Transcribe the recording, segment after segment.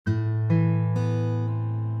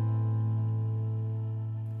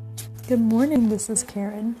Good morning, this is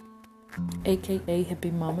Karen, aka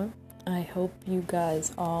Hippie Mama. I hope you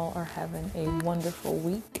guys all are having a wonderful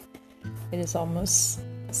week. It is almost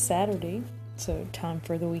Saturday, so time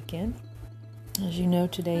for the weekend. As you know,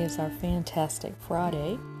 today is our Fan-tastic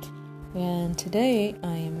Friday, and today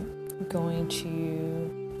I am going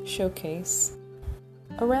to showcase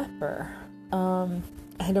a rapper.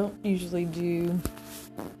 I don't usually do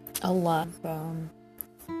a lot of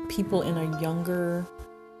people in a younger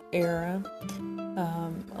era.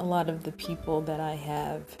 A lot of the people that I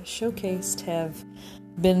have showcased have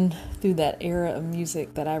been through that era of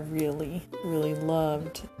music that I really, really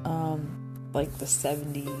loved, like the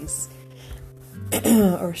 70s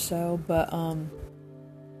or so. But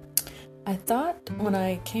I thought when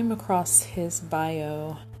I came across his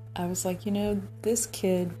bio, I was like, this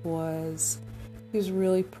kid was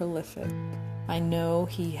really prolific. I know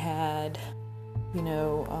he had,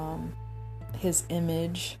 his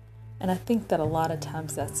image. And I think that a lot of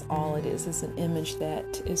times that's all it is an image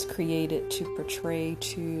that is created to portray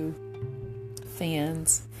to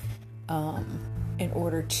fans in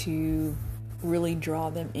order to really draw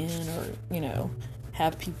them in or,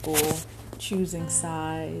 have people choosing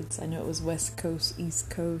sides. I know it was West Coast, East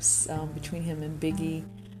Coast between him and Biggie.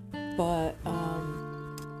 But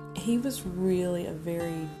he was really a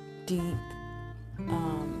very deep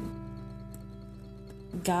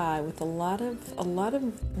guy with a lot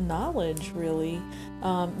of knowledge, really.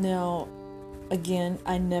 Now, again,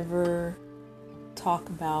 I never talk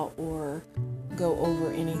about or go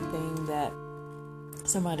over anything that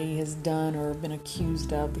somebody has done or been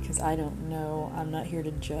accused of because I don't know. I'm not here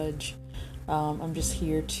to judge. I'm just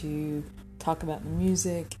here to talk about the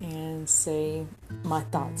music and say my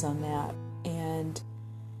thoughts on that. And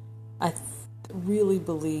I really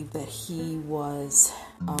believe that he was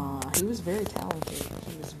very talented.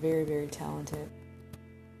 He was very, very talented.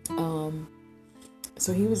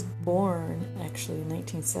 So he was born actually in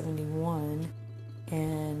 1971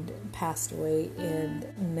 and passed away in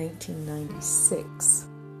 1996.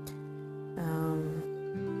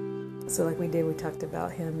 So like we talked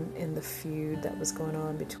about him in the feud that was going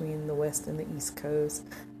on between the West and the East Coast.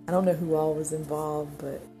 I don't know who all was involved,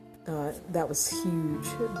 but that was huge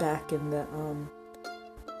back in the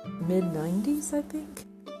mid-90s, I think.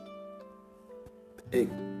 It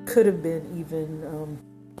could have been even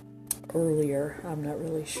earlier. I'm not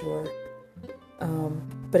really sure.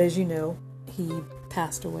 But as you know, he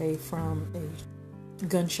passed away from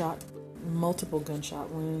multiple gunshot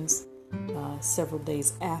wounds several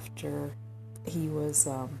days after he was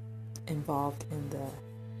involved in the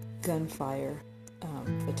gunfire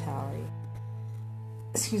fatality.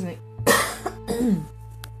 Excuse me.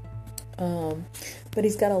 But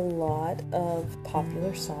he's got a lot of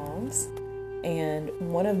popular songs, and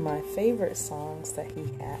one of my favorite songs that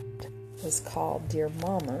he had was called Dear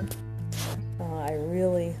Mama. I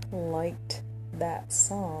really liked that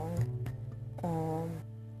song.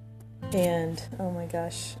 And oh my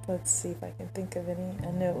gosh, let's see if I can think of any.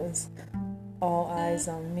 I know it was All Eyes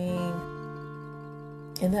on Me,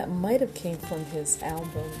 and that might have came from his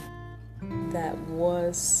album that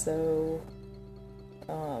was so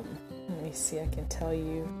let me see, I can tell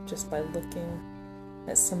you just by looking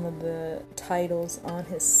at some of the titles on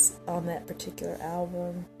that particular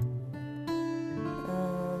album.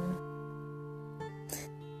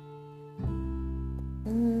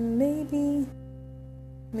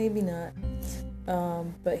 Maybe not.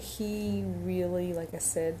 But he really, like I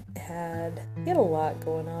said, had a lot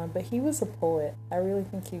going on, but he was a poet. I really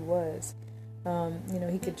think he was.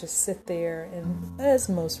 He could just sit there and, as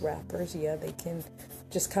most rappers, they can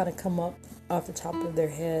just kind of come up off the top of their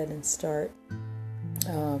head and start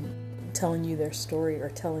telling you their story or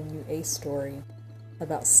telling you a story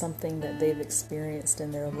about something that they've experienced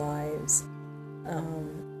in their lives.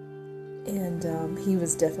 And he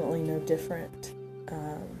was definitely no different.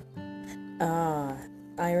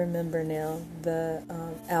 I remember now the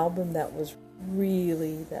album that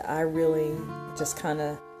I really just kind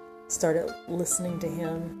of started listening to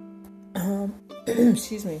him,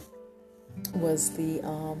 excuse me, was the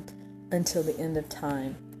Until the End of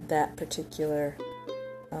Time, that particular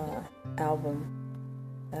album,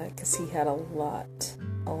 because he had a lot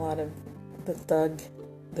of the thug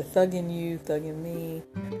in you, thug in me.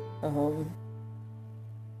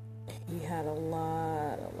 He had a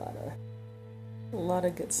lot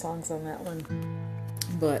of good songs on that one.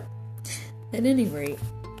 But at any rate,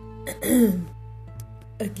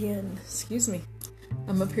 again, excuse me,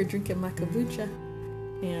 I'm up here drinking my kombucha,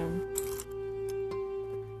 and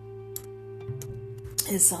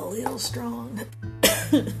it's a little strong.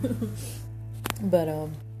 But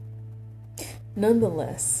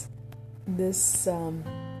nonetheless, this, I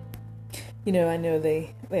know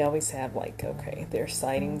they always have like, okay, their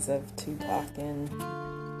sightings of Tupac in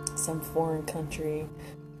some foreign country,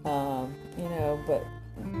 but,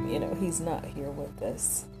 he's not here with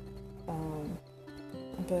us.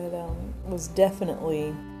 But was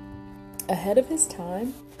definitely ahead of his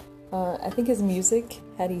time. I think his music,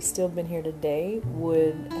 had he still been here today,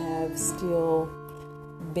 would have still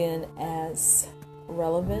been as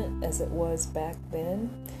relevant as it was back then.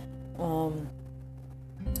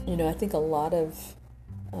 I think a lot of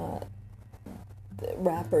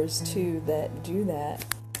rappers too that do that,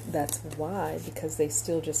 that's why, because they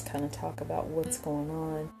still just kind of talk about what's going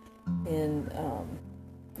on in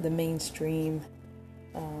the mainstream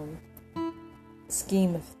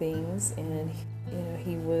scheme of things. And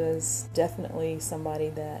he was definitely somebody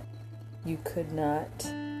that you could not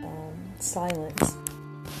silence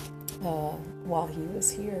while he was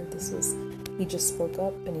here. He just spoke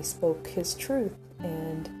up and he spoke his truth,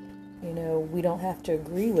 and we don't have to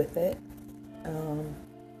agree with it,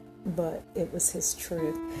 but it was his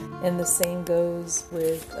truth. And the same goes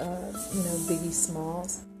with Biggie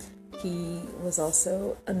Smalls. He was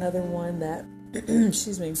also another one that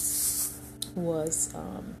was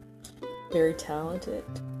very talented,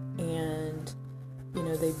 and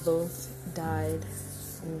they both died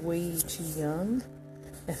way too young.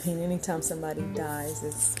 I mean, anytime somebody dies,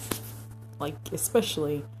 it's like,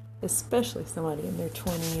 especially somebody in their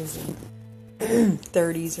 20s and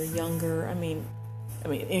 30s or younger. I mean,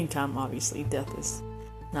 anytime, obviously, death is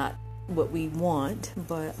not what we want,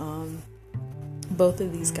 but both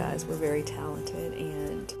of these guys were very talented,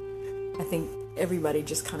 and I think everybody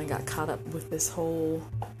just kind of got caught up with this whole,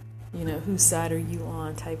 whose side are you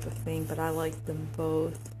on type of thing. But I liked them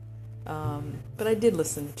both. But I did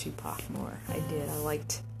listen to Tupac more. I did. I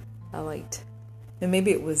liked, and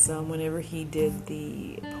maybe it was whenever he did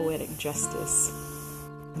the Poetic Justice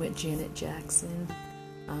with Janet Jackson,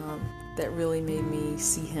 that really made me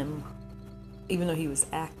see him, even though he was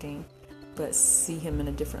acting, but see him in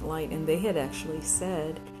a different light. And they had actually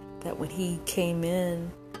said that when he came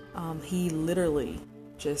in, he literally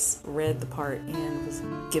just read the part and it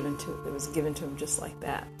was given to him just like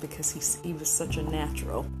that, because he was such a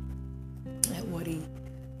natural at what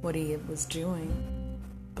he was doing.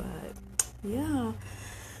 But yeah,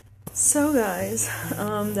 so guys,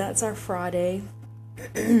 that's our Friday.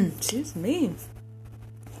 Excuse me.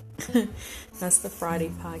 That's the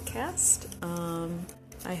Friday podcast.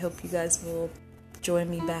 I hope you guys will join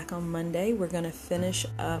me back on Monday. We're going to finish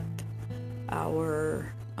up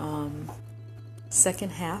our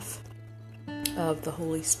second half of the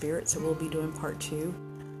Holy Spirit. So we'll be doing part 2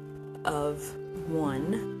 of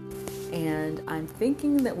 1. And I'm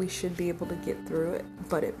thinking that we should be able to get through it.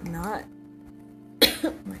 But if not,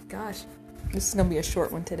 oh my gosh, this is going to be a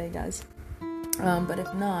short one today, guys. But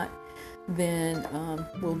if not, then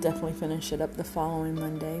we'll definitely finish it up the following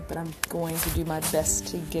Monday. But I'm going to do my best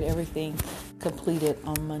to get everything completed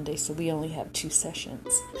on Monday, so we only have 2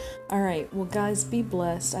 sessions. All right, well, guys, be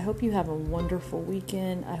blessed. I hope you have a wonderful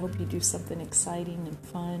weekend. I hope you do something exciting and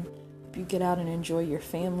fun. Hope you get out and enjoy your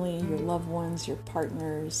family, your loved ones, your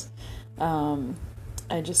partners.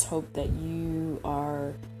 I just hope that you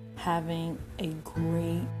are having a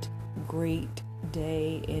great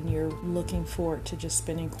day, and you're looking forward to just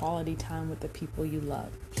spending quality time with the people you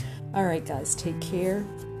love. All right, guys, take care.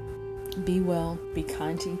 Be well, be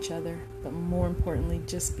kind to each other, but more importantly,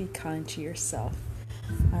 just be kind to yourself.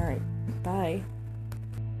 All right, bye.